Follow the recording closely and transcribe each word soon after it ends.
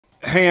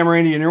Hey, I'm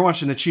Randy and you're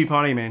watching The Cheap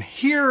Audio Man.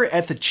 Here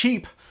at The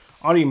Cheap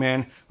Audio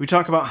Man, we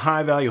talk about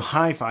high-value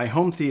hi-fi,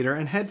 home theater,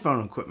 and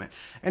headphone equipment.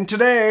 And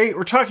today,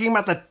 we're talking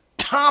about the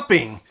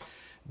topping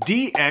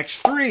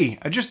DX3.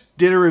 I just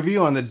did a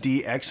review on the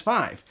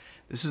DX5.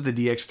 This is the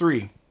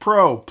DX3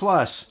 Pro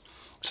Plus.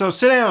 So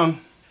sit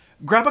down,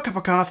 grab a cup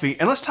of coffee,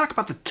 and let's talk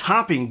about the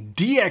topping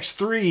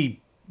DX3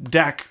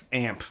 DAC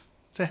amp.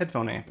 It's a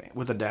headphone amp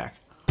with a DAC.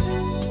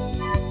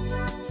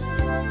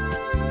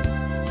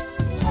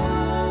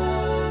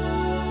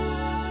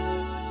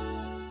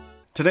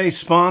 Today's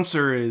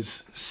sponsor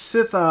is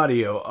Sith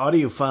Audio,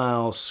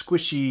 audiophile,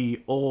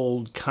 squishy,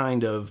 old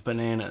kind of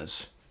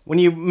bananas. When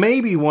you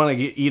maybe want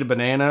to eat a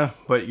banana,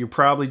 but you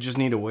probably just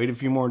need to wait a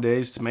few more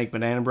days to make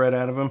banana bread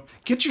out of them,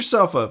 get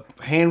yourself a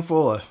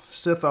handful of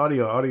Sith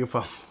Audio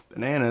audiophile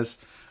bananas.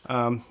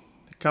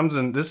 It comes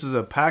in, this is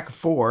a pack of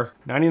 4,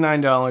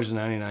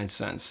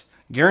 $99.99.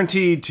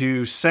 Guaranteed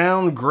to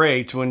sound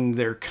great when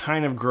they're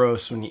kind of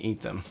gross when you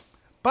eat them.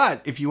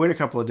 But if you wait a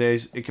couple of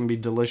days, it can be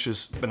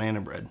delicious banana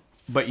bread.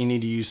 But you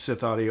need to use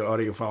Sith Audio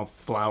audiophile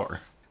flour.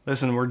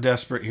 Listen, we're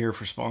desperate here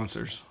for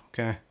sponsors,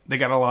 okay? They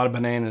got a lot of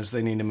bananas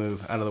they need to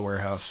move out of the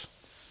warehouse.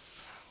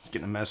 It's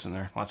getting a mess in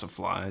there. Lots of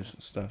flies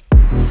and stuff.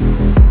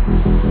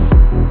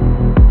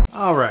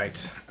 All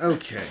right,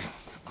 okay,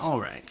 all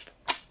right.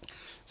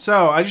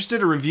 So I just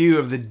did a review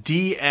of the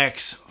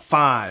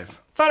DX5.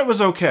 Thought it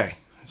was okay.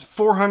 It's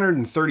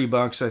 430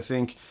 bucks, I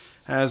think.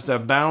 Has the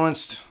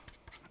balanced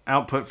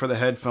output for the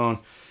headphone.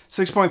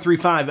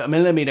 6.35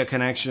 millimeter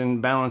connection,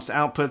 balanced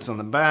outputs on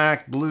the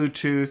back,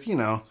 Bluetooth, you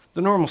know,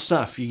 the normal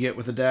stuff you get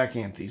with a DAC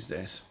amp these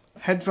days.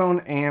 Headphone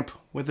amp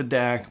with a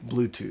DAC,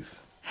 Bluetooth.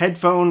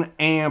 Headphone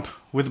amp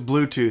with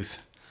Bluetooth,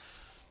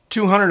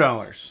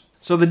 $200.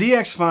 So the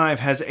DX5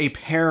 has a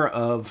pair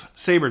of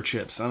Sabre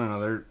chips. I don't know,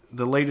 they're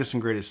the latest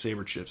and greatest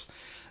Sabre chips.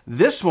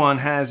 This one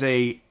has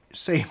a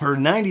Sabre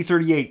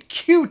 9038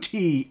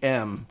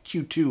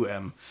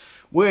 Q2M,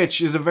 which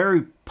is a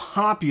very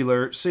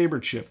popular Sabre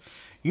chip,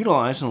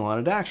 utilized in a lot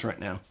of DACs right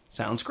now.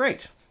 Sounds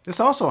great. This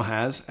also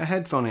has a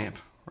headphone amp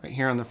right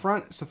here on the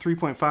front. It's a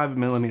 3.5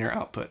 millimeter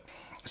output.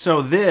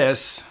 So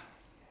this,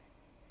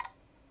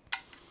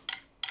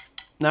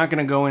 not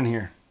gonna go in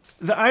here.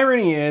 The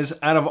irony is,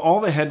 out of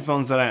all the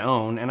headphones that I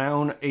own, and I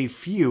own a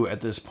few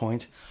at this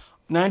point,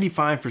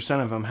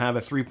 95% of them have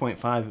a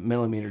 3.5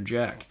 millimeter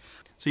jack.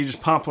 So you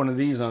just pop one of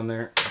these on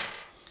there,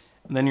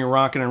 and then you're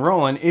rocking and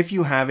rolling if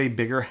you have a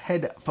bigger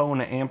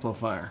headphone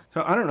amplifier.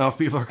 So I don't know if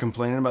people are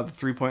complaining about the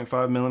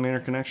 3.5 millimeter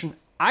connection.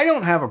 I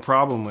don't have a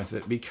problem with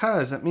it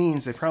because that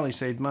means they probably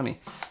saved money.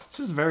 This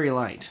is very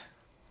light.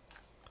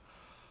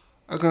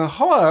 I can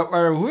hold up my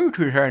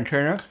Bluetooth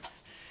antenna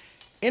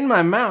in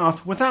my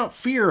mouth without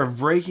fear of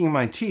breaking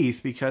my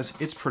teeth because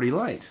it's pretty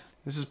light.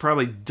 This is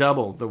probably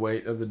double the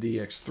weight of the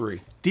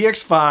DX3.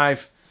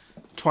 DX5,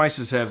 twice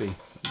as heavy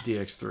as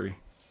DX3.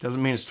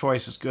 Doesn't mean it's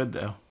twice as good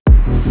though.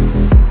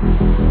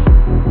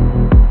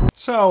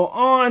 So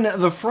on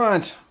the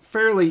front,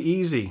 fairly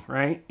easy,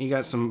 right? You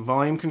got some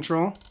volume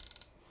control,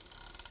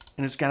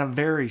 and it's got a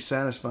very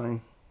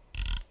satisfying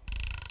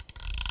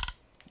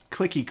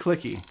clicky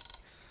clicky.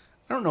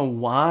 I don't know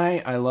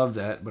why I love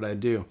that, but I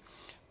do.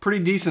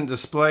 Pretty decent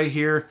display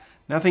here.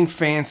 Nothing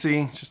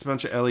fancy, it's just a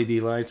bunch of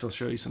LED lights. I'll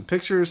show you some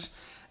pictures.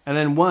 And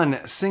then one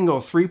single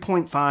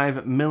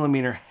 3.5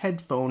 millimeter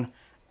headphone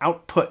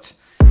output.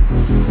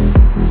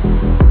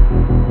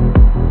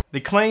 The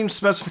claimed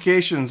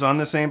specifications on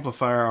this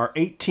amplifier are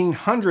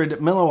 1800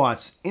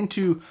 milliwatts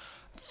into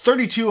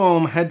 32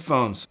 ohm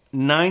headphones,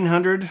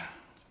 900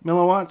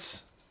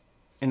 milliwatts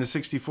into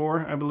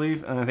 64, I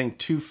believe, and I think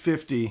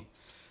 250.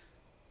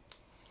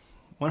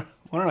 Why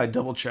don't I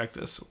double check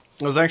this?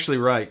 I was actually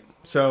right.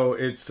 So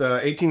it's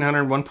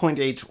 1800,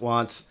 1.8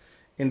 watts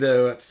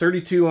into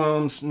 32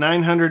 ohms,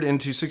 900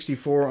 into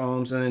 64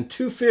 ohms, and then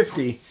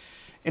 250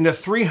 into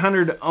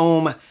 300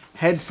 ohm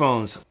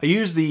headphones. I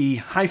use the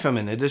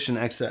Hyphaman Edition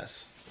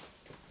XS.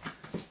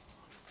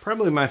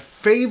 Probably my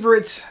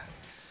favorite,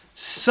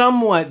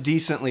 somewhat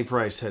decently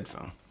priced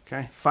headphone.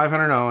 Okay,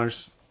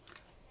 $500.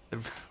 They're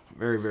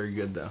very, very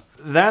good though.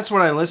 That's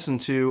what I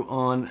listened to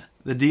on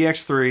the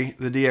DX3,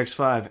 the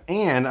DX5,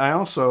 and I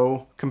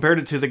also compared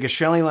it to the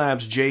Geshelli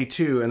Labs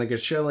J2 and the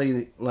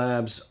Geshelli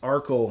Labs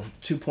Arkel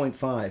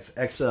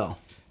 2.5 XL.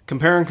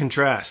 Compare and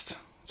contrast.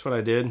 That's what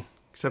I did.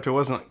 Except it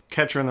wasn't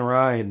Catcher in the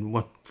Rye and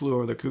One Flew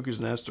Over the Cuckoo's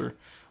Nest or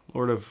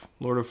Lord of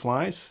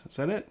Flies. Is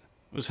that it?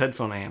 It was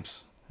headphone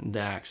amps and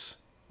DACs.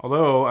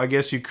 Although I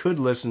guess you could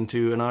listen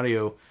to an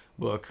audio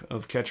book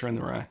of Catcher in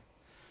the Rye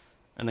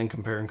and then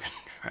compare and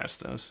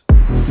contrast those.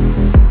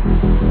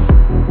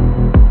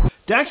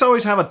 DACs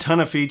always have a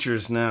ton of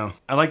features now.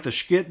 I like the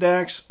Schkitt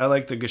DACs, I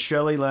like the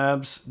Geshelli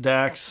Labs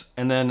DACs,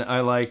 and then I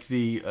like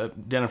the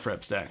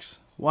Denafreps DACs.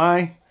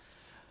 Why?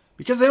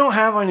 Because they don't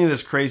have any of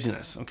this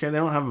craziness, okay? They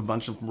don't have a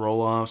bunch of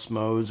roll-offs,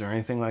 modes, or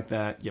anything like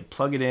that. You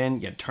plug it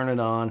in, you turn it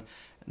on,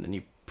 and then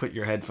you put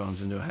your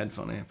headphones into a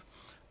headphone amp,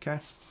 okay?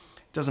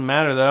 It doesn't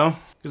matter though,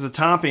 because the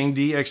topping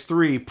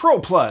DX3 Pro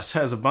Plus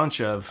has a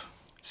bunch of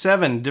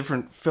 7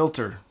 different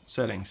filter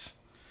settings.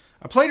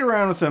 I played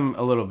around with them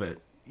a little bit.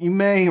 You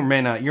may or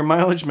may not. Your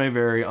mileage may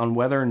vary on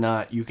whether or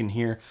not you can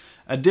hear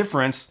a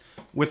difference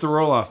with the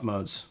roll-off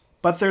modes.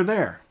 But they're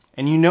there.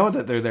 And you know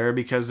that they're there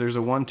because there's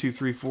a 1, 2,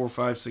 3, 4,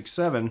 5, 6,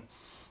 7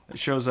 that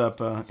shows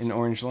up in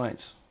orange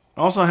lights. It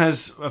also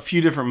has a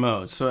few different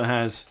modes. So it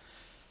has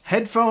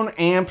headphone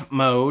amp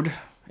mode.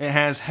 It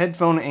has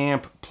headphone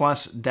amp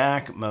plus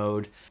DAC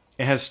mode.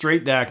 It has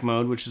straight DAC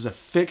mode, which is a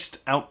fixed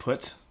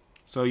output.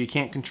 So you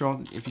can't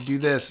control, if you do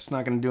this, it's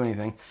not going to do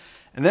anything.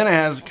 And then it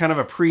has kind of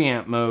a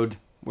preamp mode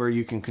where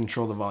you can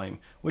control the volume,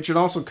 which it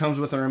also comes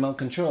with a remote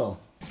control.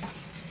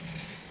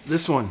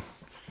 This one,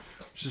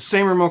 it's the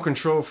same remote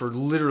control for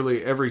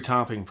literally every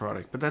topping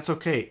product, but that's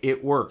okay,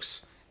 it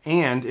works.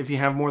 And if you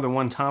have more than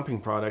one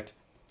topping product,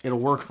 it'll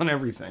work on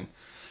everything.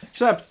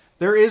 Except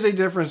there is a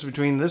difference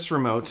between this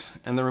remote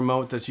and the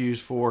remote that's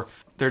used for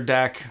their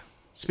DAC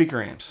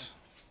speaker amps.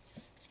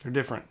 They're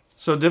different.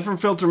 So different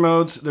filter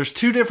modes. There's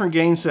 2 different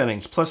gain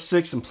settings,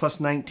 +6 and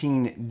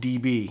 +19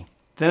 dB.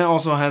 Then it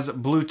also has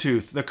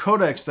Bluetooth. The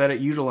codecs that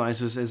it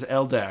utilizes is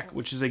LDAC,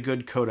 which is a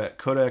good codec.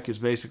 Codec is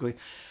basically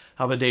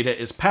how the data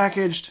is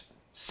packaged,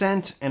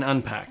 sent, and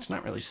unpacked.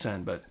 Not really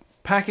sent, but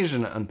packaged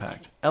and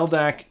unpacked.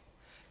 LDAC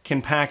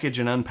can package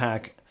and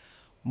unpack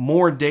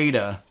more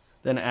data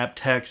than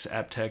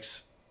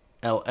aptX,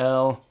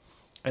 LL,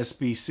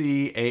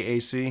 SBC,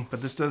 AAC,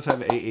 but this does have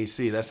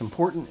AAC. That's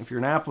important if you're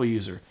an Apple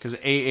user, because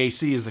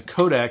AAC is the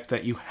codec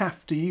that you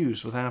have to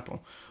use with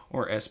Apple,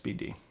 or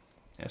SBD.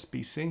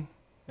 SBC?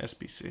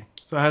 SBC.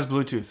 So it has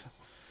Bluetooth.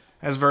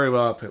 It has variable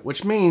output,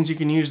 which means you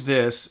can use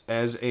this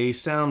as a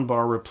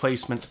soundbar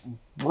replacement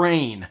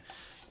brain.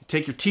 You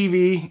take your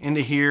TV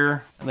into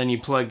here, and then you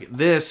plug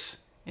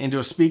this into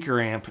a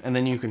speaker amp, and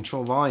then you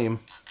control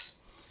volume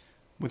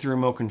with your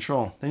remote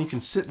control. Then you can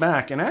sit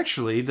back, and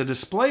actually the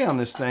display on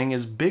this thing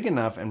is big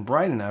enough and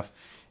bright enough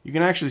you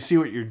can actually see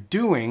what you're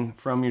doing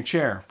from your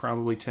chair,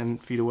 probably 10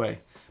 feet away.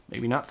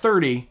 Maybe not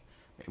 30,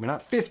 maybe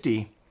not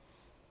 50,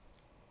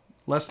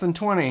 less than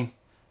 20,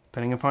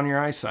 depending upon your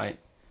eyesight.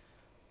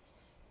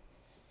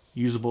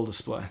 Usable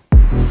display.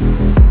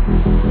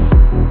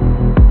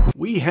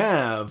 We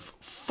have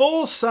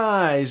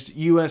full-sized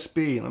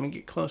USB. Let me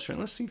get closer, and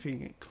let's see if you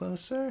can get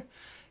closer.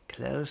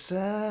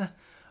 Closer.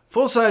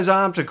 Full-size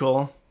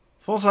optical,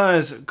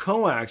 full-size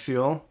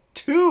coaxial,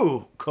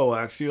 2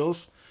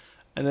 coaxials,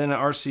 and then an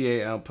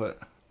RCA output.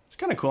 It's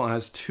kind of cool, it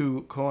has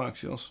 2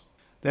 coaxials.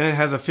 Then it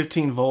has a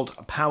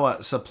 15-volt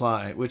power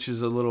supply, which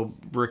is a little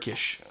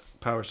brickish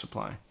power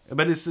supply.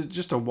 But it's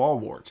just a wall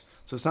wart,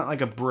 so it's not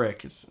like a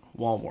brick, it's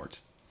wall wart.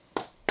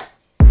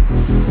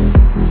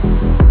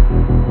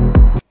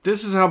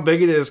 This is how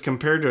big it is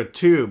compared to a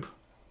tube.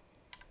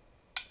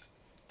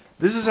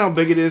 This is how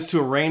big it is to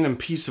a random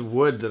piece of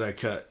wood that I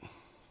cut.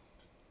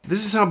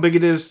 This is how big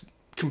it is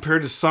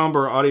compared to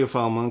Somber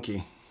Audiophile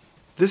Monkey.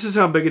 This is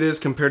how big it is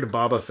compared to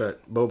Boba Fett,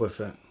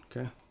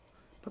 okay?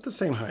 About the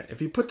same height. If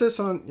you put this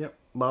on, yep,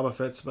 Boba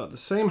Fett's about the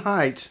same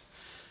height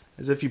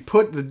as if you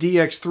put the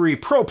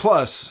DX3 Pro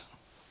Plus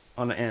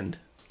on the end.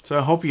 So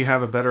I hope you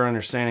have a better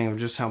understanding of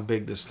just how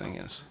big this thing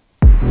is.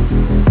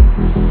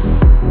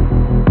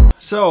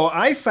 So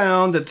I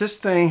found that this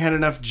thing had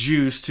enough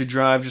juice to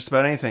drive just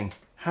about anything.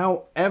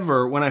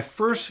 However, when I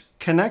first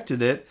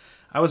connected it,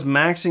 I was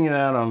maxing it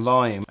out on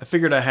volume. I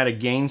figured I had a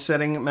gain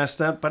setting messed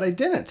up, but I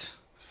didn't.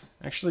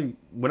 Actually,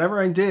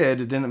 whatever I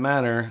did, it didn't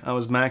matter. I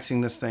was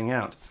maxing this thing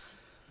out.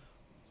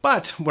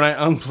 But when I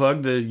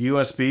unplugged the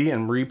USB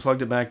and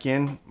replugged it back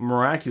in,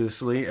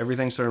 miraculously,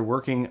 everything started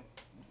working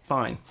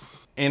fine.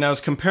 And I was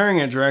comparing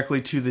it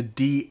directly to the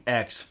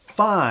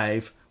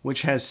DX5,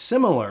 which has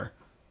similar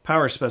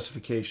power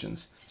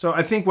specifications. So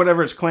I think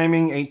whatever it's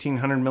claiming,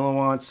 1800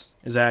 milliwatts,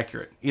 is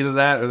accurate. Either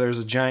that or there's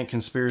a giant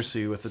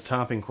conspiracy with the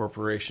Topping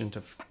Corporation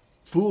to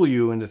fool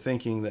you into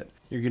thinking that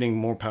you're getting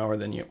more power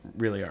than you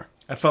really are.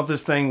 I felt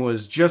this thing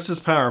was just as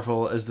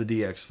powerful as the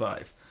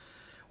DX5.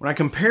 When I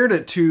compared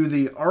it to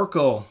the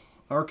Archel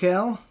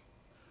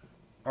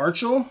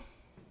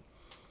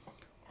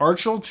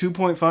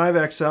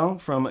 2.5 XL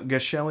from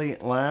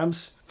Geshelli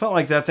Labs, felt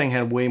like that thing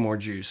had way more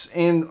juice.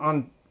 And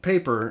on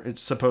paper,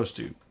 it's supposed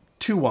to.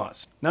 2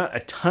 watts. Not a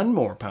ton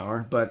more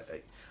power,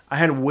 but I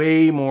had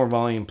way more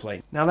volume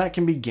plate. Now that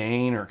can be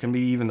gain, or it can be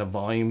even the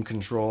volume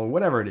control,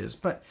 whatever it is,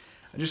 but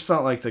I just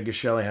felt like the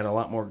Geshelli had a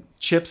lot more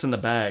chips in the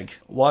bag,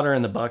 water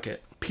in the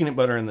bucket, peanut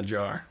butter in the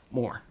jar,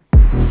 more.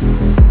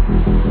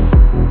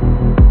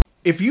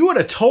 If you would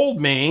have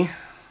told me,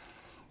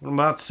 what I'm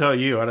about to tell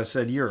you, I'd have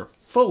said you're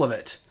full of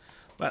it.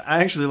 But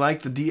I actually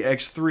like the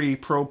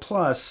DX3 Pro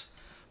Plus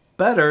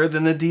better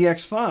than the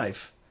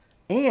DX5.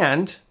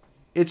 And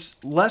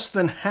it's less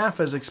than half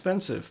as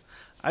expensive.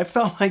 I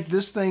felt like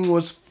this thing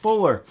was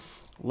fuller,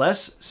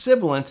 less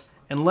sibilant,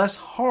 and less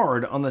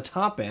hard on the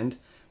top end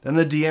than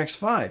the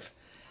DX5.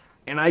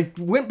 And I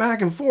went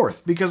back and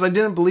forth because I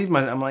didn't believe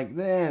myself. I'm like,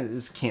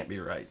 this can't be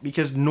right.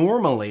 Because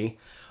normally,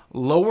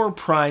 lower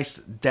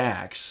priced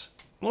DACs,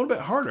 a little bit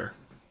harder,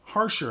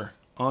 harsher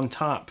on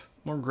top,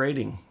 more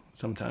grating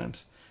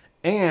sometimes.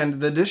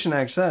 And the Edition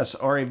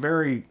XS are a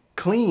very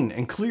clean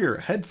and clear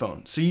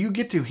headphone. So you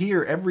get to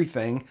hear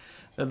everything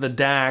that the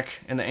DAC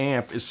and the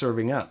amp is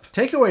serving up.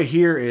 Takeaway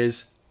here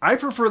is I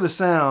prefer the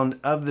sound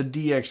of the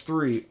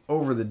DX3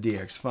 over the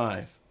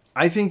DX5.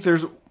 I think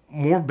there's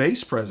more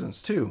bass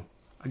presence too.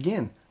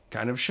 Again,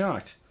 kind of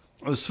shocked.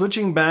 I was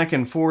switching back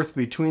and forth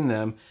between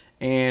them,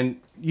 and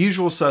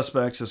Usual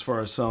Suspects as far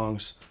as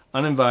songs.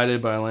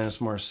 Uninvited by Alanis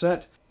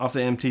Morissette off the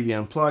MTV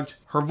Unplugged.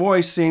 Her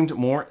voice seemed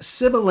more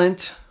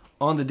sibilant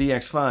on the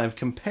DX5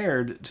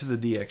 compared to the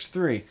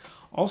DX3.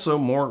 Also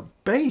more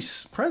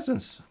bass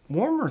presence,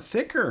 warmer,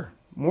 thicker,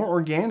 more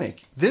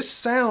organic. This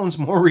sounds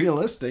more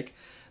realistic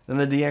than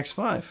the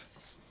DX5. I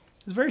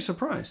was very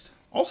surprised.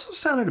 Also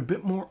sounded a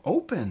bit more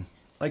open.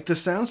 Like the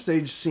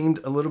soundstage seemed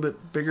a little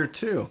bit bigger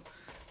too.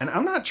 And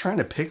I'm not trying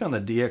to pick on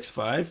the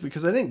DX5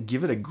 because I didn't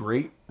give it a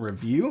great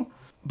review.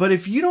 But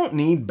if you don't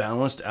need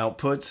balanced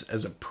outputs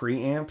as a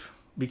preamp,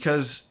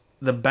 because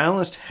the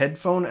balanced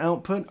headphone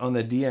output on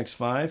the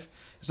DX5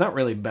 is not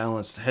really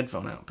balanced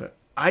headphone output.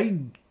 I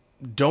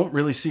don't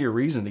really see a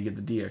reason to get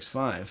the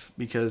DX5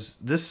 because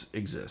this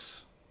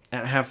exists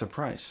at half the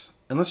price.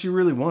 Unless you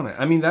really want it.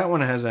 I mean, that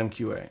one has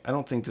MQA. I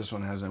don't think this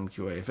one has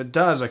MQA. If it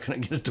does, I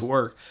couldn't get it to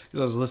work because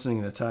I was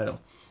listening to the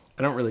title.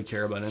 I don't really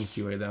care about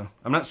MQA though.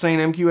 I'm not saying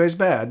MQA is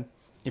bad.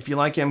 If you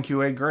like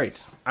MQA,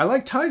 great. I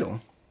like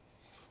title,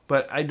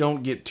 but I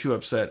don't get too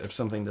upset if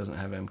something doesn't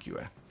have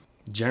MQA.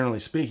 Generally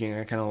speaking,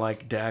 I kind of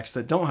like DACs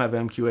that don't have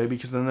MQA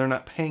because then they're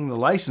not paying the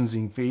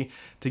licensing fee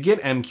to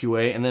get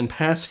MQA and then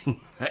passing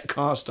that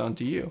cost on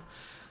to you.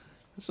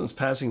 This one's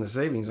passing the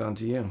savings on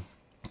to you.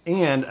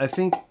 And I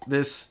think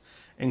this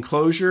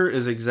enclosure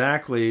is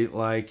exactly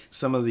like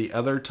some of the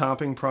other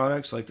topping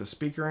products like the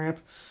speaker amp.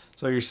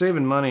 So you're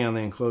saving money on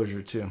the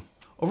enclosure too.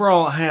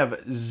 Overall, I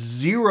have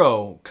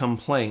zero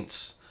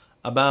complaints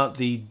about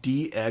the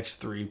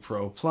DX3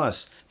 Pro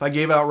Plus. If I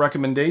gave out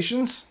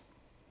recommendations,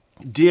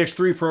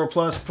 DX3 Pro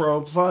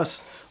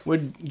Plus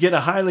would get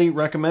a highly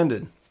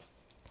recommended.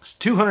 It's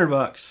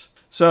 $200.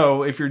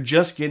 So if you're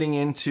just getting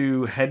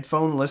into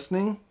headphone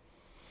listening,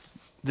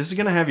 this is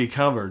going to have you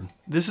covered.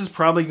 This is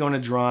probably going to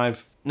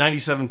drive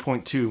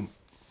 97.2%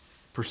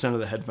 of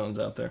the headphones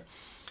out there.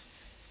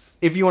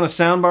 If you want a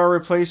soundbar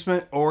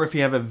replacement, or if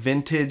you have a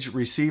vintage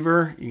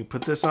receiver, you can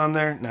put this on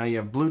there. Now you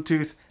have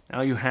Bluetooth.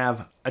 Now you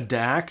have a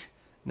DAC.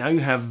 Now you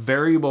have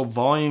variable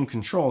volume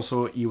control.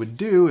 So what you would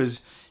do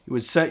is you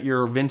would set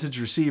your vintage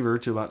receiver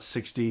to about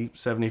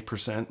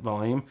 60-70%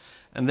 volume,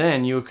 and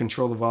then you would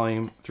control the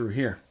volume through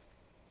here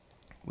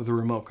with a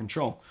remote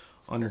control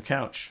on your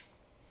couch.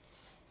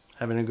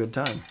 Having a good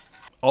time.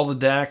 All the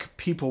DAC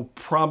people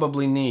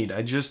probably need.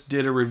 I just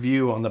did a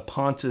review on the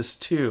Pontus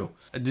 2.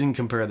 I didn't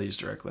compare these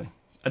directly.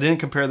 I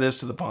didn't compare this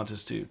to the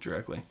Pontus 2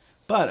 directly,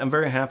 but I'm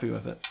very happy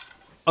with it.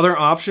 Other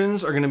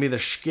options are going to be the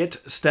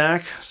Schkit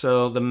stack.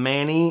 So the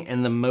Manny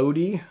and the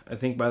Modi. I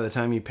think by the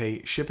time you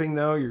pay shipping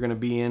though, you're going to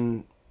be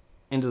into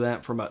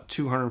that for about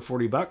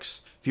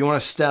 $240. If you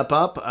want to step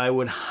up, I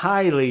would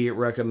highly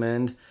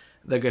recommend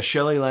the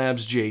Gashelli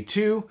Labs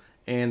J2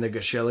 and the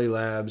Gashelli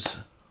Labs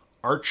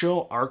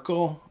Arkle.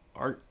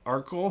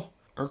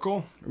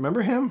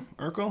 Remember him?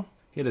 Arkle?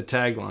 He had a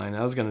tagline.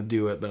 I was going to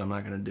do it, but I'm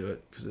not going to do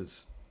it because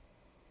it's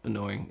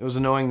annoying. It was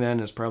annoying then.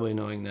 It's probably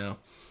annoying now.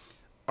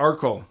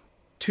 Arkle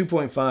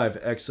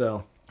 2.5 XL.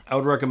 I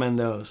would recommend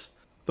those.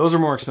 Those are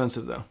more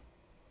expensive though.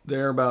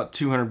 They're about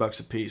 $200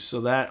 a piece. So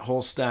that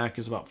whole stack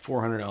is about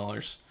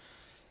 $400.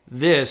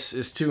 This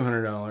is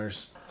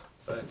 $200.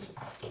 But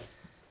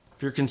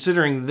if you're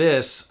considering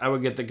this, I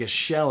would get the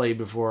Gashelli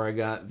before I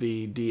got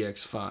the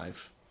DX5.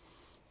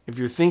 If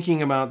you're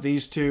thinking about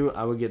these two,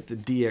 I would get the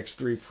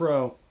DX3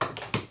 Pro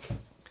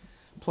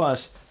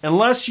Plus,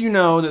 unless you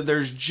know that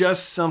there's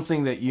just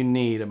something that you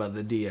need about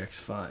the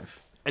DX5.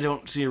 I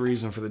don't see a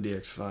reason for the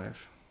DX5.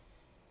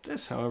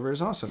 This, however,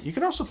 is awesome. You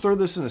can also throw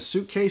this in a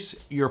suitcase,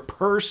 your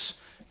purse,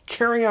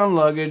 carry-on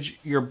luggage,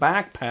 your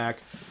backpack.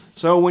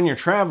 So when you're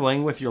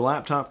traveling with your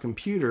laptop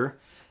computer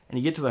and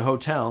you get to the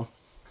hotel,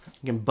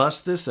 you can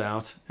bust this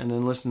out and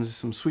then listen to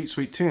some sweet,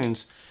 sweet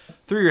tunes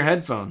through your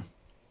headphone.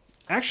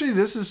 Actually,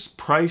 this is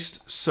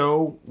priced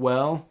so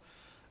well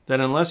that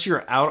unless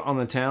you're out on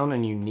the town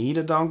and you need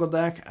a dongle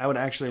DAC, I would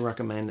actually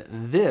recommend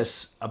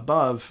this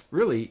above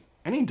really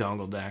any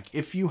dongle DAC.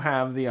 If you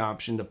have the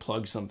option to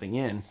plug something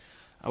in,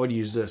 I would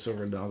use this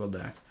over a dongle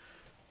DAC.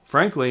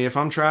 Frankly, if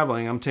I'm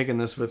traveling, I'm taking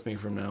this with me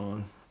from now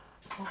on.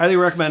 Highly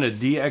recommended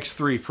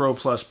DX3 Pro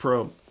Plus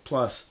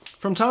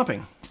from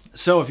Topping.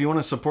 So if you want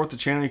to support the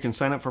channel, you can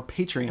sign up for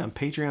Patreon,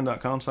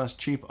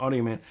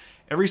 patreon.com/cheapaudioman.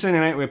 Every Sunday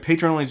night we have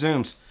Patreon-only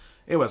Zooms.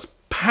 It was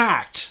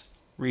packed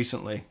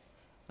recently.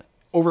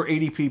 Over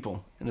 80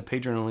 people in the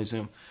Patreon-only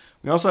Zoom.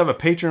 We also have a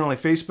Patreon-only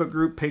Facebook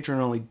group,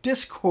 Patreon-only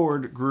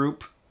Discord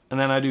group, and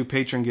then I do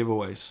Patreon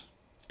giveaways.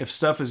 If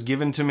stuff is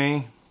given to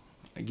me,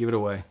 I give it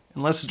away.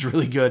 Unless it's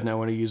really good and I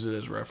want to use it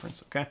as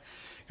reference, okay?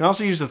 You can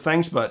also use the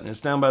thanks button. It's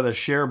down by the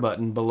share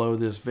button below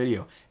this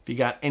video. If you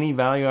got any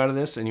value out of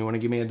this and you want to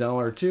give me $1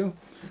 or $2,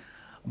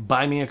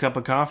 buy me a cup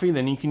of coffee,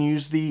 then you can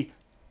use the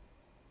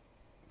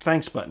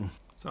thanks button.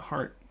 It's a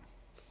heart.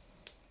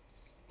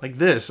 Like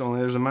this, only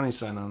there's a money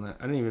sign on that.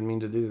 I didn't even mean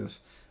to do this.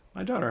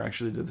 My daughter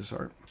actually did this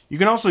art. You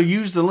can also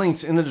use the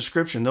links in the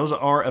description. Those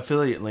are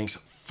affiliate links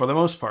for the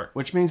most part,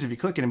 which means if you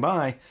click and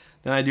buy,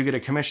 then I do get a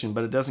commission,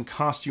 but it doesn't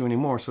cost you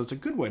anymore, so it's a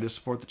good way to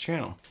support the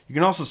channel. You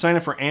can also sign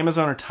up for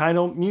Amazon or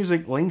Tidal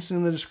Music, links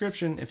in the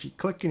description. If you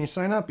click and you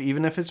sign up,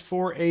 even if it's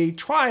for a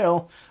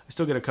trial, I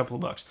still get a couple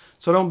of bucks.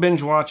 So don't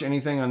binge watch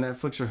anything on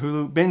Netflix or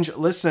Hulu. Binge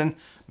listen,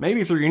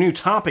 maybe through your new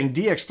topping,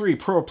 DX3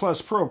 Pro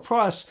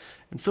Plus,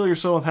 and fill your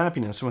soul with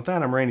happiness. And with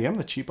that, I'm Randy. I'm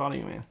the Cheap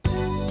Audio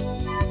Man.